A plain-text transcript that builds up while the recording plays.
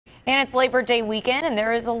And it's Labor Day weekend, and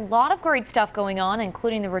there is a lot of great stuff going on,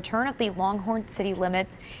 including the return of the Longhorn City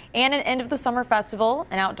Limits and an end of the summer festival,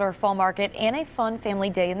 an outdoor fall market, and a fun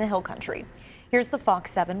family day in the Hill Country. Here's the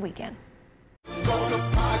Fox 7 weekend.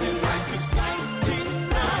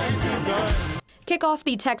 Kick off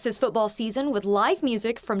the Texas football season with live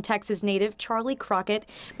music from Texas native Charley Crockett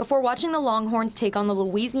before watching the Longhorns take on the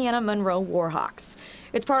Louisiana Monroe Warhawks.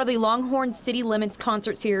 It's part of the Longhorn City Limits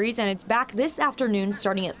concert series, and it's back this afternoon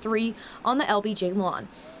starting at 3 on the LBJ Lawn.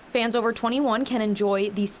 Fans over 21 can enjoy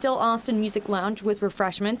the Still Austin Music Lounge with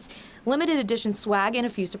refreshments, limited edition swag, and a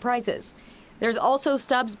few surprises. There's also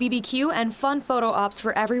Stubbs BBQ and fun photo ops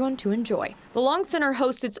for everyone to enjoy. The Long Center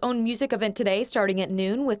hosts its own music event today starting at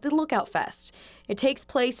noon with the Lookout Fest. It takes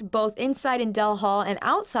place both inside in Dell Hall and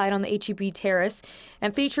outside on the HEB Terrace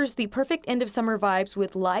and features the perfect end of summer vibes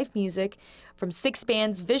with live music from 6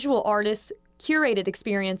 bands, visual artists, curated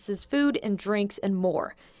experiences, food and drinks, and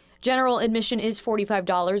more. General admission is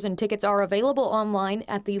 $45 and tickets are available online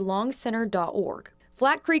at thelongcenter.org.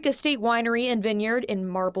 Flat Creek Estate Winery and Vineyard in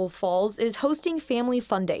Marble Falls is hosting Family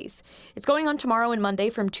Fun Days. It's going on tomorrow and Monday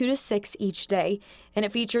from 2 to 6 each day, and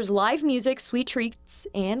it features live music, sweet treats,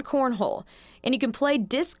 and cornhole. And you can play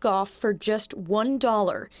disc golf for just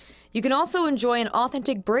 $1. You can also enjoy an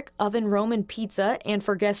authentic brick oven Roman pizza, and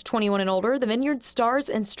for guests 21 and older, the Vineyard Stars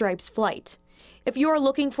and Stripes flight. If you are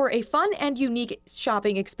looking for a fun and unique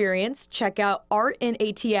shopping experience, check out Art In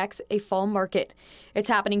ATX, a fall market. It's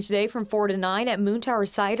happening today from 4 to 9 at Moontower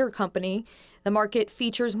Cider Company. The market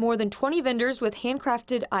features more than 20 vendors with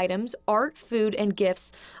handcrafted items, art, food, and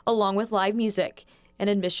gifts, along with live music, and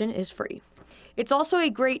admission is free. It's also a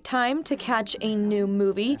great time to catch a new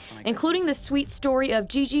movie, including the sweet story of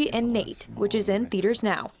Gigi and Nate, which is in theaters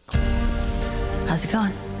now. How's it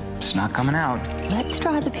going? It's not coming out. Let's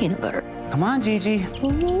try the peanut butter. Come on, Gigi.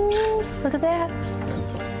 Ooh, look at that.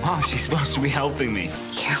 Mom, she's supposed to be helping me.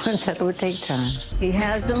 Carolyn said it would take time. He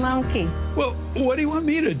has a monkey. Well, what do you want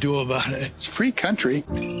me to do about it? It's free country.